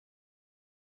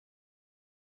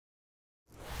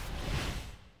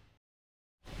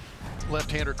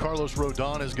Left-hander Carlos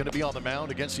Rodon is going to be on the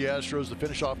mound against the Astros to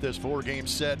finish off this 4-game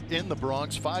set in the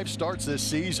Bronx. 5 starts this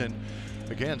season.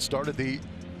 Again, started the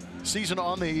season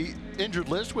on the injured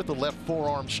list with the left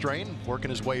forearm strain, working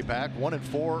his way back.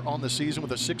 1-4 on the season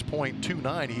with a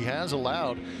 6.29. He has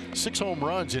allowed 6 home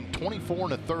runs in 24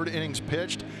 1/3 innings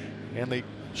pitched, and the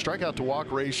strikeout to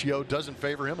walk ratio doesn't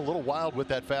favor him. A little wild with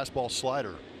that fastball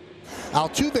slider.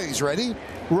 Altuve's ready.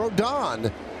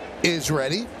 Rodon is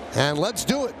ready. And let's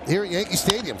do it here at Yankee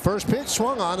Stadium. First pitch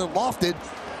swung on and lofted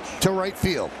to right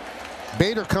field.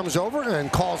 Bader comes over and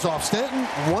calls off Stanton.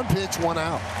 1 pitch, 1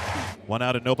 out. 1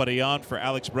 out and nobody on for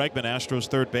Alex Bregman, Astros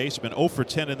third baseman, 0 for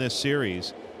 10 in this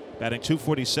series. Batting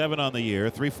 .247 on the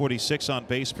year, .346 on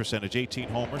base percentage, 18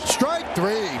 homers. Strike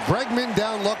 3. Bregman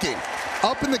down looking.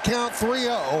 Up in the count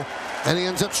 3-0, and he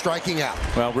ends up striking out.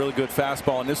 Well, really good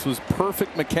fastball, and this was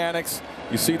perfect mechanics.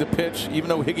 You see the pitch, even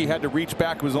though Higgy had to reach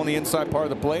back, it was on the inside part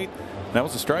of the plate. That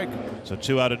was a strike. So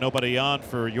 2 out and nobody on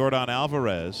for Yordan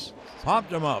Alvarez.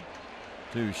 Popped him up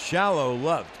to shallow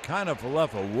left.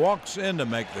 Kiner-Falefa walks in to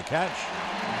make the catch.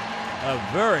 A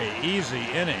very easy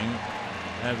inning.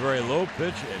 And very low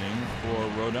pitch inning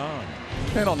for Rodon.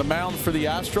 And on the mound for the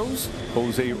Astros,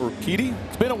 Jose Urquidy.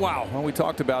 It's been a while. Well, we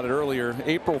talked about it earlier.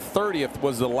 April 30th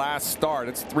was the last start.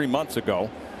 It's 3 months ago.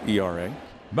 ERA.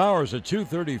 Bauers at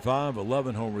 .235,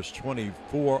 11 homers,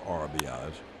 24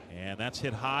 RBIs. And that's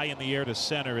hit high in the air to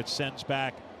center. It sends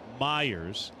back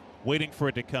Myers, waiting for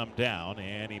it to come down,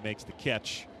 and he makes the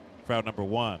catch for out number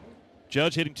 1.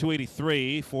 Judge hitting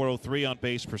 .283, .403 on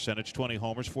base percentage, 20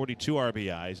 homers, 42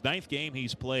 RBIs. 9th game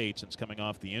he's played since coming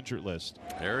off the injured list.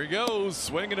 There he goes,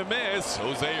 swing and a miss.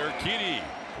 Jose Urquidy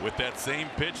with that same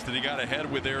pitch that he got ahead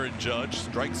with Aaron Judge,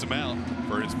 strikes him out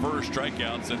for his first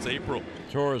strikeout since April.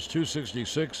 Torres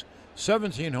 .266,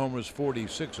 17 homers,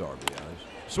 46 RBIs.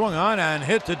 Swung on and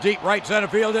hit to deep right center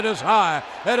field. It is high,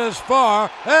 it is far,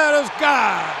 it is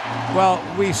gone. Well,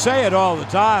 we say it all the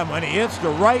time. When he hits to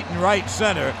right and right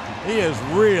center, he is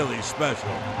really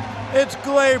special. It's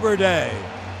Glaber Day.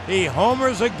 He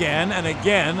homers again and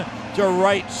again to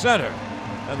right center.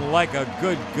 And like a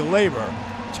good Glaber,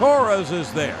 Torres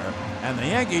is there, and the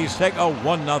Yankees take a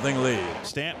 1-0 lead.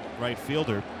 Stanton, right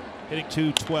fielder, hitting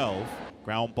 .212.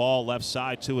 Ground ball left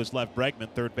side to his left. Bregman,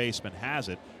 third baseman, has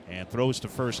it and throws to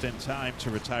first in time to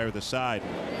retire the side.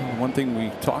 One thing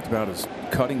we talked about is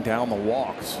cutting down the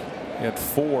walks. He had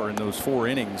 4 in those 4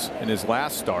 innings in his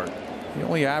last start. He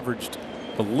only averaged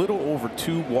a little over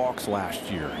 2 walks last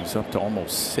year. He's up to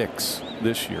almost 6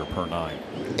 this year per 9.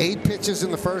 8 pitches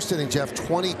in the first inning, Jeff.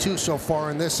 22 so far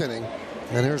in this inning.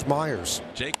 And here's Myers.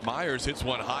 Jake Myers hits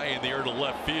one high in the air to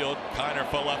left field.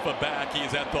 Kiner-Falefa back.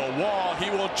 He's at the wall. He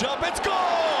will jump. It's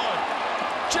gone!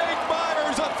 Jake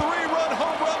Myers, a 3-run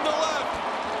home run to left.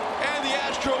 And the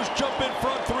Astros jump in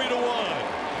front 3-1.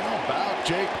 How about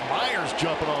Jake Myers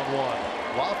jumping on one?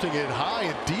 Lofting it high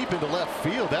and deep into left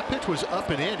field. That pitch was up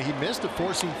and in. He missed a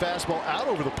four-seam fastball out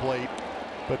over the plate,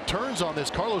 but turns on this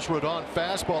Carlos Rodon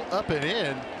fastball up and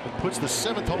in and puts the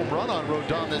 7th home run on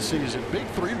Rodon this season. Big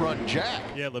 3-run jack.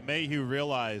 Yeah, LeMahieu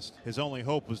realized his only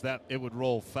hope was that it would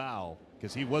roll foul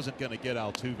because he wasn't going to get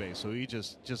Altuve, so he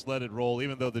just let it roll,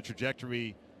 even though the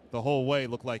trajectory the whole way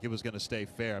looked like it was going to stay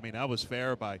fair. I mean, that was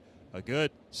fair by a good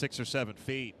 6 or 7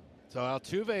 feet. So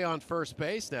Altuve on first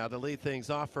base now to lead things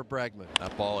off for Bregman.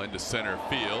 That ball into center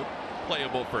field.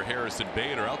 Playable for Harrison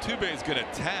Bader. Altuve is going to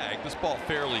tag this ball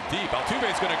fairly deep. Altuve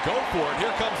is going to go for it.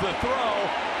 Here comes the throw,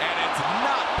 and it's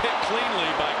not picked cleanly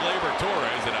by Glaber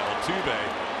Torres, and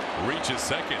Altuve reaches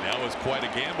second. That was quite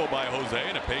a gamble by Jose,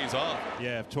 and it pays off.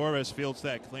 Yeah, if Torres fields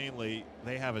that cleanly,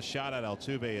 they have a shot at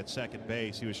Altuve at second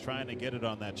base. He was trying to get it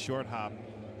on that short hop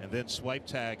and then swipe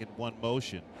tag in one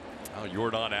motion. Now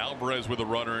Yordan Alvarez with a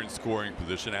runner in scoring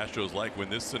position. Astros like when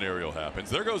this scenario happens.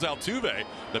 There goes Altuve.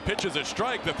 The pitch is a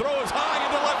strike. The throw is high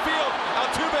into left field.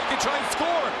 Altuve can try and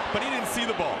score, but he didn't see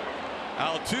the ball.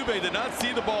 Altuve did not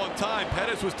see the ball in time.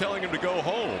 Pettis was telling him to go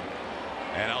home.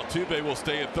 And Altuve will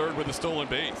stay at third with a stolen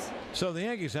base. So the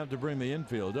Yankees have to bring the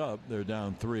infield up. They're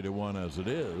down 3-1 as it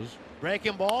is.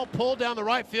 Breaking ball, pulled down the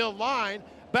right field line.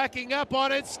 Backing up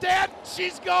on it. Stanton,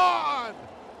 she's gone.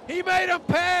 He made him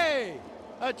pay.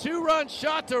 A 2-run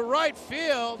shot to right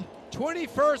field.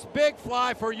 21st big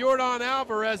fly for Yordan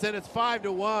Alvarez, and it's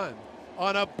 5-1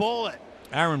 on a bullet.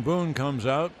 Aaron Boone comes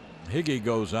out. Higgy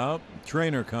goes out.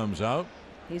 Trainer comes out.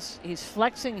 He's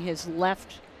flexing his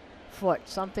left foot.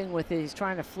 Something with it. He's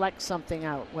trying to flex something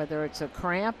out, whether it's a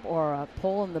cramp or a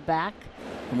pull in the back.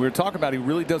 And we were talking about he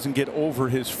really doesn't get over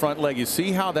his front leg. You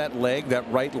see how that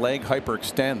right leg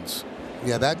hyperextends.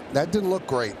 Yeah, that didn't look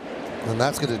great. And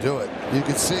that's going to do it. You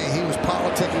can see he was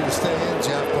politicking to stay in,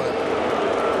 Jeff, but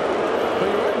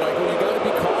you're right, Michael. You got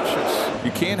cautious.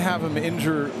 You can't have him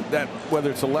injure that, whether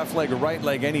it's a left leg or right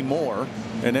leg anymore,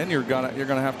 and then you're gonna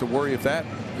have to worry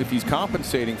if he's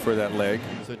compensating for that leg.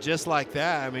 So just like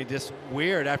that, I mean, just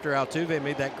weird after Altuve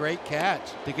made that great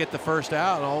catch to get the first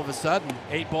out, and all of a sudden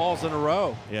 8 balls in a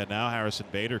row. Yeah, now Harrison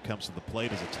Bader comes to the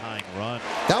plate as a tying run.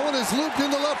 That one is looped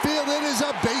into left field. It is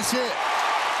a base hit.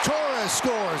 Torres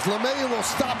scores. LeMahieu will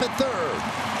stop at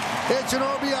third. It's an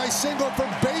RBI single for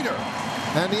Bader.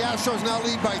 And the Astros now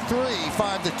lead by 3,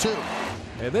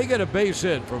 5-2. If they get a base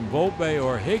hit from Volpe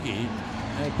or Higgy,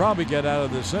 they probably get out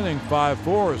of this inning 5-4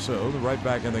 or so. They're right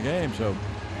back in the game. So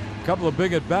a couple of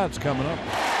big at-bats coming up.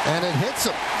 And it hits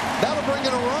him. That'll bring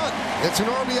in a run. It's an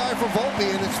RBI for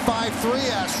Volpe, and it's 5-3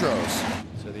 Astros.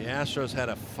 So the Astros had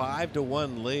a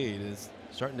 5-1 lead. Is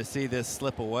starting to see this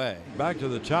slip away. Back to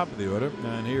the top of the order,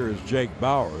 and here is Jake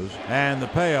Bauers, and the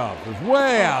payoff is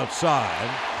way outside.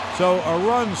 So a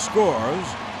run scores.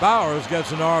 Bauers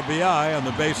gets an RBI on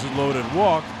the bases loaded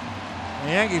walk.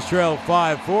 The Yankees trail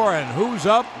 5-4, and who's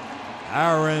up?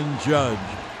 Aaron Judge.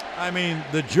 I mean,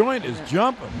 the joint is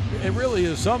jumping. It really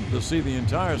is something to see the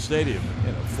entire stadium,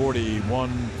 41,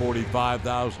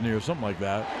 45,000 here, something like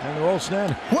that, and they're all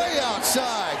standing. Way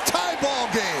outside, tie ball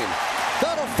game.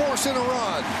 That'll force in a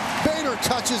run. Bader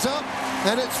touches up,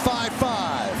 and it's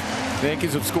 5-5. The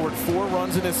Yankees have scored 4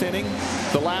 runs in this inning,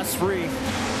 the last 3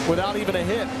 without even a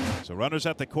hit. So runners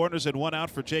at the corners and 1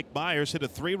 out for Jake Myers. Hit a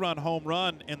 3-run home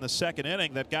run in the second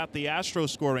inning that got the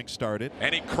Astros scoring started.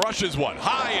 And he crushes one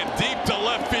high and deep to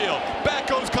left field. Back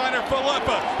goes Kiner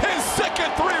Falefa. His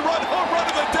second 3-run home run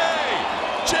of the day.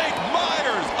 Jake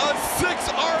Myers, a 6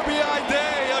 RBI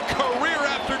day, a career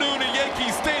afternoon at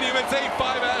Yankee Stadium. It's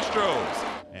 8-5 Astros.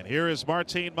 And here is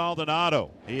Martin Maldonado.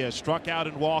 He has struck out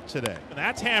and walked today. And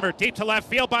that's hammered deep to left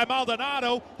field by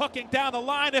Maldonado. Hooking down the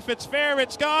line. If it's fair,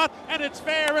 it's gone. And it's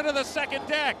fair into the second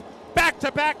deck.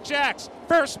 Back-to-back jacks.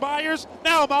 First Myers,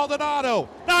 now Maldonado.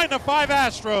 9-5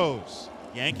 Astros.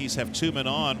 Yankees have 2 men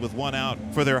on with 1 out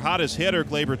for their hottest hitter,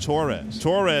 Gleyber Torres.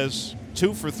 Torres,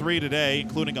 2 for 3 today,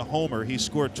 including a homer. He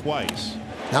scored twice.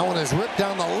 That one is ripped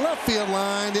down the left field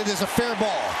line. It is a fair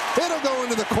ball. It'll go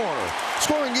into the corner.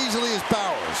 Scoring easily is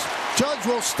Bauers. Judge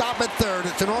will stop at third.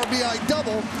 It's an RBI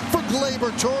double for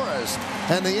Gleyber Torres.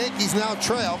 And the Yankees now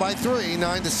trail by 3,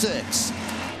 9-6.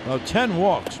 Well, 10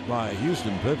 walks by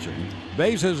Houston pitching.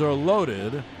 Bases are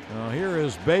loaded. Now here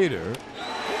is Bader.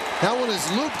 That one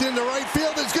is looped into right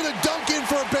field. It's going to dunk in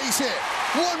for a base hit.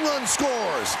 1 run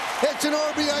scores. It's an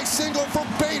RBI single for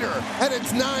Bader, and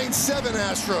it's 9-7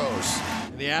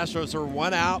 Astros. The Astros are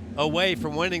 1 out away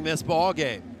from winning this ball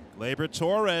game. Gleyber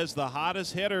Torres, the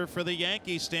hottest hitter for the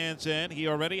Yankees, stands in. He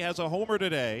already has a homer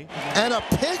today. And a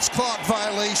pitch clock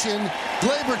violation.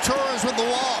 Gleyber Torres with the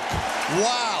walk.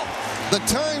 Wow. The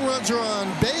tying runs are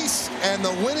on base, and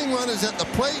the winning run is at the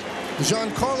plate.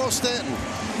 Giancarlo Stanton.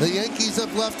 The Yankees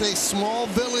have left a small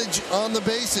village on the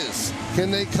bases. Can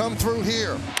they come through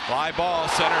here? Fly ball,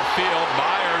 center field.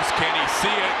 Myers, can he see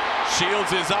it?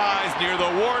 Shields his eyes near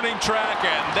the warning track,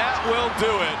 and that will do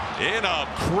it in a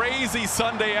crazy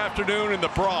Sunday afternoon in the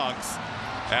Bronx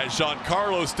as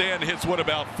Giancarlo Stanton hits what,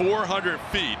 about 400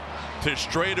 feet to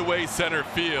straightaway center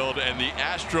field, and the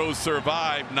Astros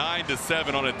survive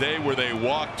 9-7 on a day where they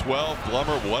walked 12.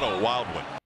 Blummer, what a wild one.